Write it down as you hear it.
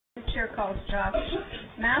The chair calls Josh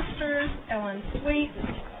Masters, Ellen Sweet,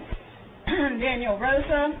 Daniel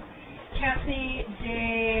Rosa, Kathy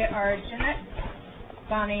De Argenet,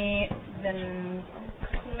 Bonnie Van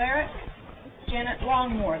Claret, Janet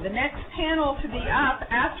Longmore. The next panel to be up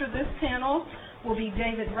after this panel will be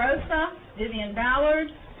David Rosa, Vivian Ballard,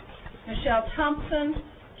 Michelle Thompson,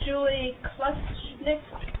 Julie Kluschnick,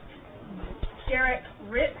 Derek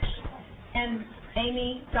Rich, and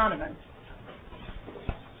Amy Donovan.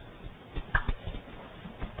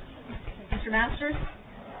 Mr. Masters?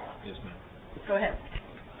 Yes, ma'am. Go ahead.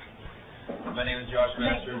 My name is Josh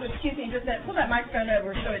Masters. Excuse me, just pull that microphone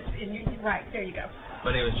over so it's in your, right, there you go.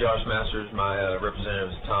 My name is Josh Masters. My representative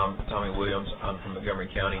is Tommy Williams. I'm from Montgomery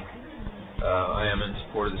County. I am in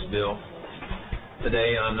support of this bill.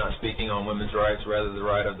 Today I'm not speaking on women's rights, rather the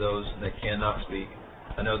right of those that cannot speak.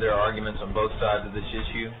 I know there are arguments on both sides of this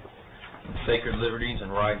issue. The sacred liberties and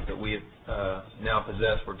rights that we now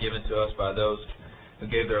possess were given to us by those who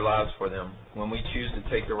gave their lives for them. When we choose to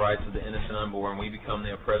take the rights of the innocent unborn, we become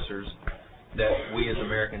the oppressors that we as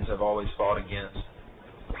Americans have always fought against.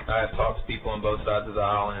 I have talked to people on both sides of the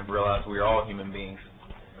aisle and have realized we are all human beings.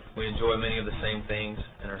 We enjoy many of the same things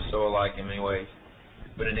and are so alike in many ways.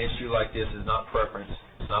 But an issue like this is not preference,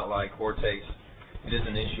 it's not like or taste. It is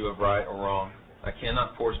an issue of right or wrong. I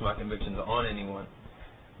cannot force my convictions on anyone,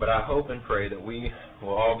 but I hope and pray that we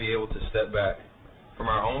will all be able to step back from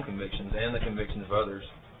our own convictions and the convictions of others,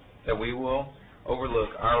 that we will overlook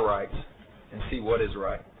our rights and see what is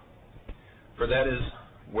right. For that is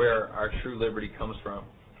where our true liberty comes from.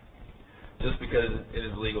 Just because it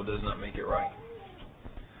is legal does not make it right.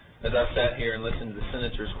 As I sat here and listened to the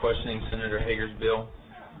senators questioning Senator Hager's bill,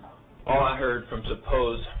 all I heard from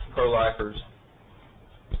supposed pro-lifers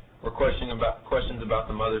were questions about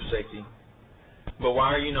the mother's safety. But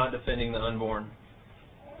why are you not defending the unborn?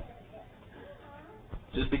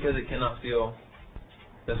 Just because it cannot feel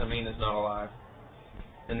doesn't mean it's not alive.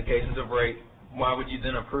 In the cases of rape, why would you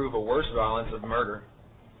then approve a worse violence of murder?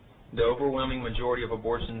 The overwhelming majority of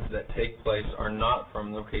abortions that take place are not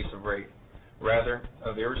from the case of rape, rather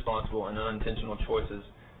of irresponsible and unintentional choices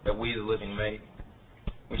that we the living make.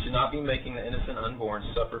 We should not be making the innocent unborn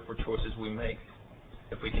suffer for choices we make.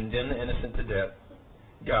 If we condemn the innocent to death,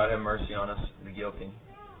 God have mercy on us, the guilty.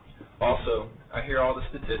 Also, I hear all the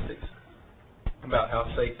statistics about how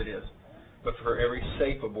safe it is, but for every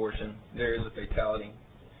safe abortion, there is a fatality.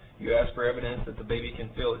 You ask for evidence that the baby can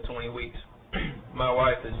feel at 20 weeks. My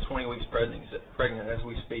wife is 20 weeks pregnant as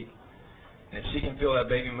we speak, and if she can feel that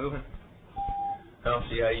baby moving, I don't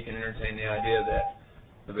see how you can entertain the idea that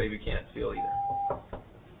the baby can't feel either.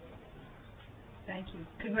 Thank you.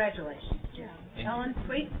 Congratulations. Yeah. Ellen,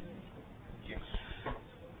 Sweet?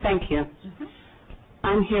 Thank you.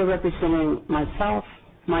 I'm here representing myself,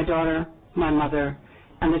 my daughter, my mother,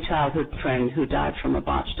 and the childhood friend who died from a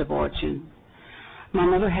botched abortion. My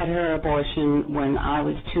mother had her abortion when I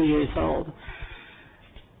was 2 years old.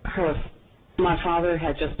 My father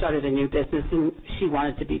had just started a new business, and she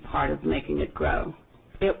wanted to be part of making it grow.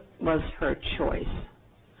 It was her choice.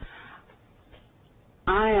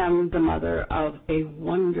 I am the mother of a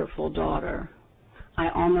wonderful daughter. I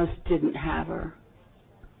almost didn't have her.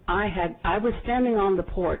 I was standing on the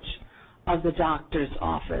porch of the doctor's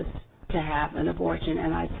office to have an abortion,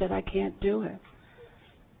 and I said, I can't do it.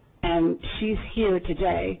 And she's here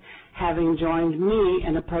today, having joined me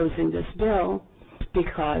in opposing this bill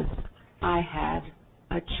because I had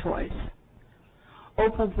a choice.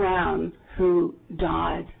 Oprah Brown, who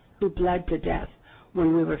died, who bled to death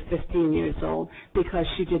when we were 15 years old because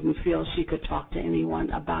she didn't feel she could talk to anyone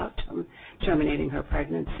about terminating her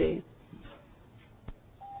pregnancy,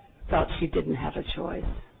 felt she didn't have a choice.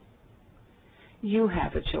 You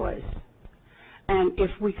have a choice. And if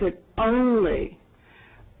we could only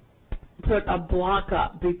put a block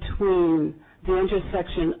up between the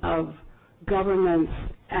intersection of governance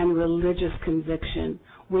and religious conviction,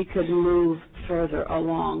 we could move further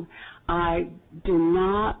along. I do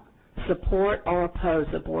not support or oppose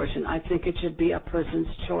abortion. I think it should be a person's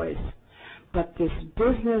choice. But this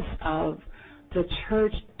business of the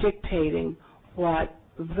church dictating what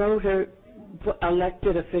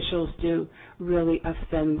elected officials do really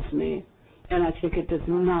offends me. And I think it does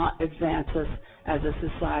not advance us as a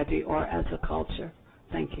society or as a culture.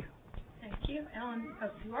 Thank you. Thank you. Ellen,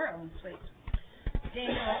 you are Ellen Sweet.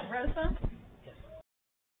 Daniel Rosa?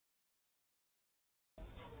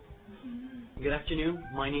 Good afternoon.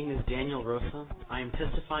 My name is Daniel Rosa. I am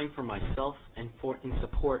testifying for myself and in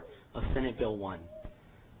support of Senate Bill 1.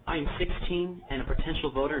 I am 16 and a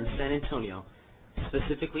potential voter in San Antonio,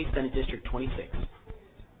 specifically Senate District 26.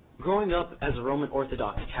 Growing up as a Roman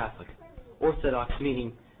Orthodox Catholic, Orthodox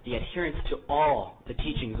meaning the adherence to all the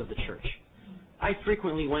teachings of the church. I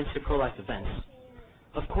frequently went to pro-life events.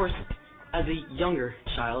 Of course, as a younger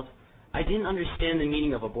child, I didn't understand the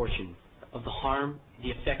meaning of abortion, of the harm, the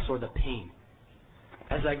effects, or the pain.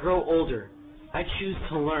 As I grow older, I choose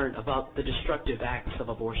to learn about the destructive acts of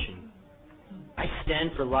abortion. I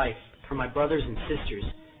stand for life, for my brothers and sisters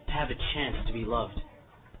to have a chance to be loved.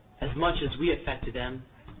 As much as we affected them,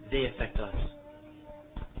 they affect us.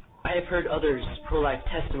 I have heard others' pro-life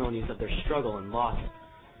testimonies of their struggle and loss,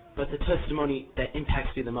 but the testimony that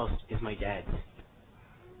impacts me the most is my dad's.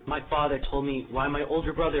 My father told me why my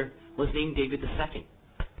older brother was named David II.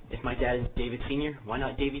 If my dad is David Sr., why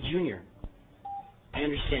not David Jr.? I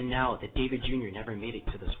understand now that David Jr. never made it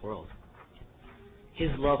to this world. His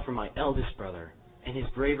love for my eldest brother and his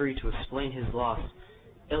bravery to explain his loss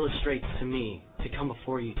illustrates to me to come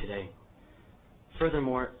before you today.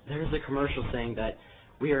 Furthermore, there is a commercial saying that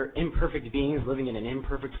we are imperfect beings living in an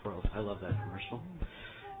imperfect world. I love that commercial.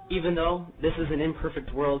 Even though this is an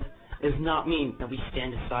imperfect world, it does not mean that we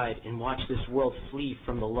stand aside and watch this world flee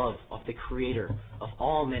from the love of the Creator of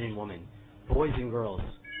all men and women, boys and girls,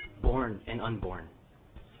 born and unborn.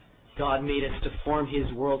 God made us to form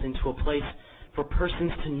His world into a place for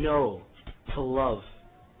persons to know, to love,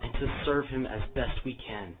 and to serve Him as best we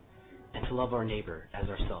can, and to love our neighbor as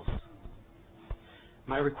ourselves.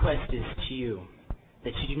 My request is to you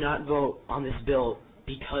that you do not vote on this bill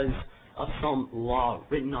because of some law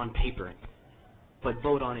written on paper, but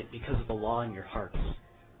vote on it because of the law in your hearts.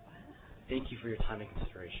 Thank you for your time and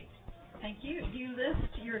consideration. Thank you. You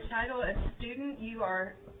list your title as student. You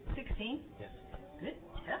are 16? Yes. Good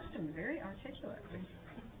test and very articulate.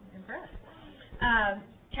 Impressed.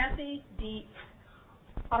 Kathy D.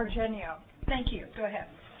 Argenio. Thank you. Go ahead.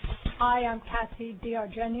 Hi, I'm Kathy D.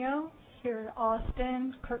 Argenio, here in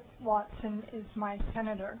Austin. Kurt Watson is my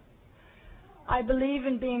senator. I believe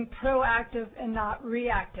in being proactive and not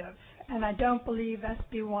reactive, and I don't believe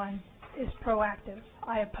SB1 is proactive.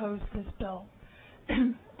 I oppose this bill.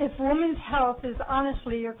 If women's health is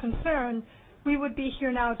honestly your concern, we would be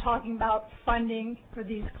here now talking about funding for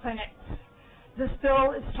these clinics. This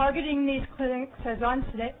bill is targeting these clinics as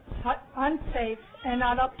unsafe and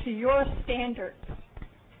not up to your standards.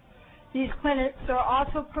 These clinics are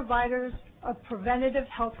also providers of preventative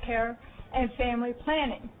health care and family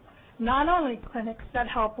planning, not only clinics that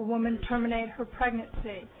help a woman terminate her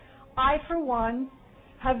pregnancy. I, for one,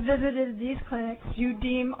 have visited these clinics you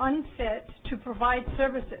deem unfit to provide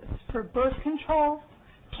services for birth control,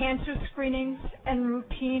 cancer screenings, and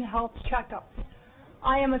routine health checkups.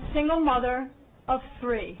 I am a single mother of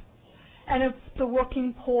 3 and of the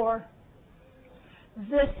working poor.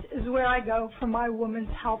 This is where I go for my women's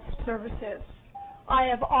health services. I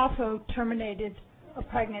have also terminated a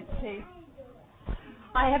pregnancy.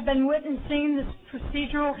 I have been witnessing this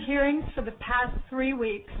procedural hearings for the past 3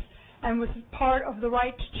 weeks and was part of the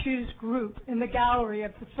Right to Choose group in the gallery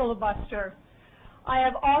of the filibuster. I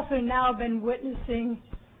have also now been witnessing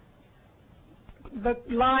the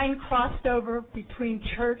line crossed over between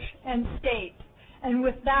church and state, and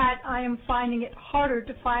with that I am finding it harder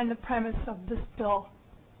to find the premise of this bill.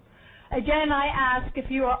 Again, I ask if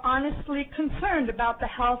you are honestly concerned about the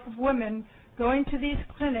health of women going to these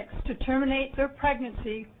clinics to terminate their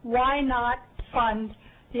pregnancy, why not fund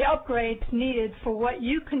the upgrades needed for what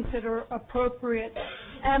you consider appropriate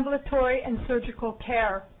ambulatory and surgical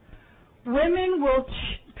care? Women will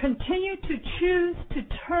continue to choose to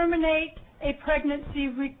terminate a pregnancy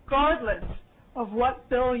regardless of what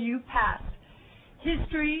bill you pass.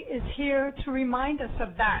 History is here to remind us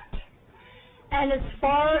of that. And as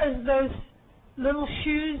far as those little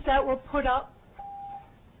shoes that were put up,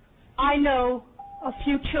 I know a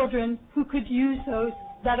few children who could use those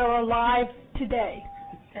that are alive today.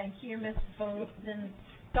 Thank you, Ms.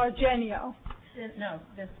 D'Argenio.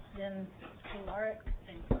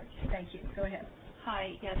 Thank you. Go ahead.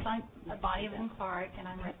 Hi, yes, I'm Bonnie Clark, and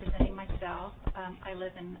I'm representing myself. I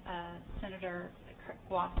live in Senator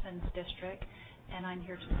Watson's district, and I'm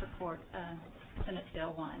here to support Senate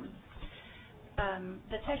Bill 1.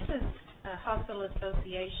 The Texas Hospital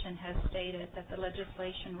Association has stated that the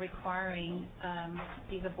legislation requiring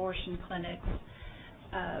these abortion clinics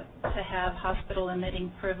to have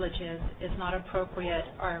hospital-admitting privileges is not appropriate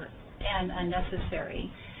and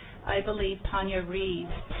unnecessary. I believe Tanya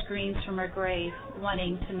Reeves screams from her grave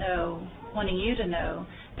wanting you to know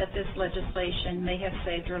that this legislation may have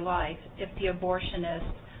saved her life if the abortionist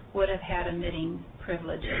would have had admitting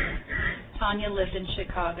privileges. Tanya lived in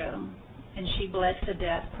Chicago, and she bled to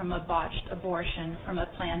death from a botched abortion from a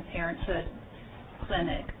Planned Parenthood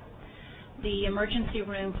clinic. The emergency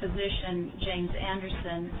room physician, James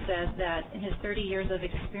Anderson, says that in his 30 years of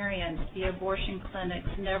experience, the abortion clinics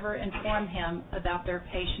never inform him about their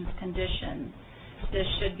patient's condition. This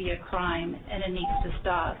should be a crime, and it needs to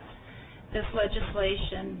stop. This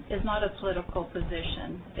legislation is not a political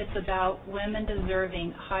position. It's about women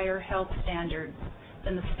deserving higher health standards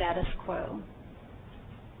than the status quo.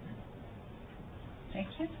 Thank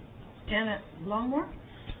you. Janet Longmore?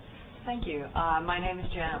 Thank you. My name is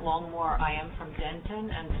Janet Longmore. I am from Denton,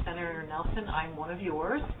 and Senator Nelson, I'm one of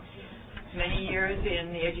yours. Many years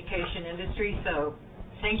in the education industry, so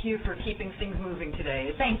thank you for keeping things moving today.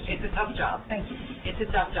 It's a tough job. Thank you. It's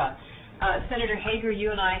a tough job. Senator Hager, you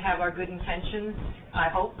and I have our good intentions, I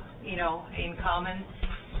hope, in common.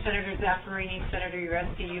 Senator Zaffarini, Senator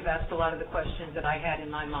Uresti, you've asked a lot of the questions that I had in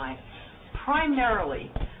my mind. Primarily,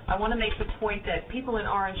 I want to make the point that people in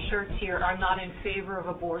orange shirts here are not in favor of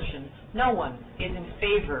abortion. No one is in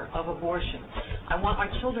favor of abortion. I want my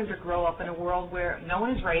children to grow up in a world where no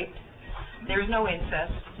one is raped, there's no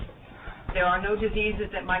incest, there are no diseases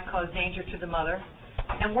that might cause danger to the mother,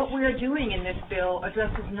 and what we are doing in this bill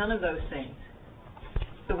addresses none of those things.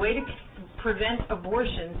 The way to prevent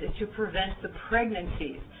abortions is to prevent the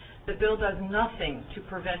pregnancies. The bill does nothing to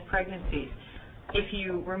prevent pregnancies. If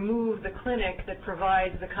you remove the clinic that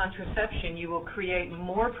provides the contraception, you will create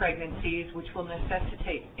more pregnancies, which will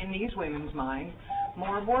necessitate, in these women's minds,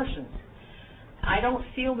 more abortions. I don't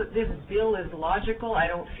feel that this bill is logical. I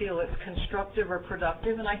don't feel it's constructive or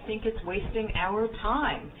productive, and I think it's wasting our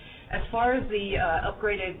time. As far as the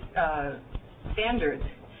upgraded standards,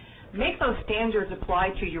 make those standards apply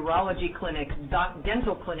to urology clinics,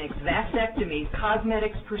 dental clinics, vasectomies,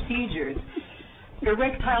 cosmetics procedures,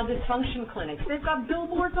 erectile dysfunction clinics. They've got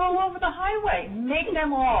billboards all over the highway. Make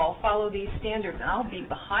them all follow these standards, and I'll be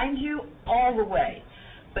behind you all the way.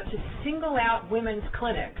 But to single out women's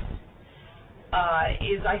clinics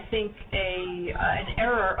is, I think, an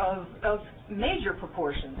error of major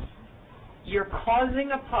proportions. You're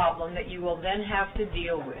causing a problem that you will then have to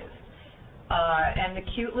deal with. And the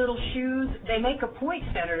cute little shoes, they make a point,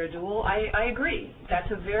 Senator Duell. I agree.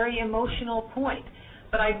 That's a very emotional point.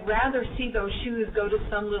 But I'd rather see those shoes go to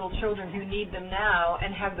some little children who need them now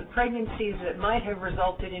and have the pregnancies that might have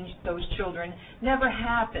resulted in those children never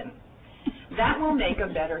happen. That will make a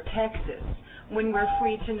better Texas when we're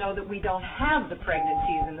free to know that we don't have the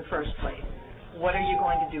pregnancies in the first place. What are you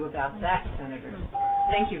going to do about that, Senator?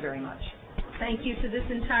 Thank you very much. Thank you to this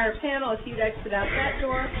entire panel. If you'd exit out that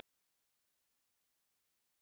door.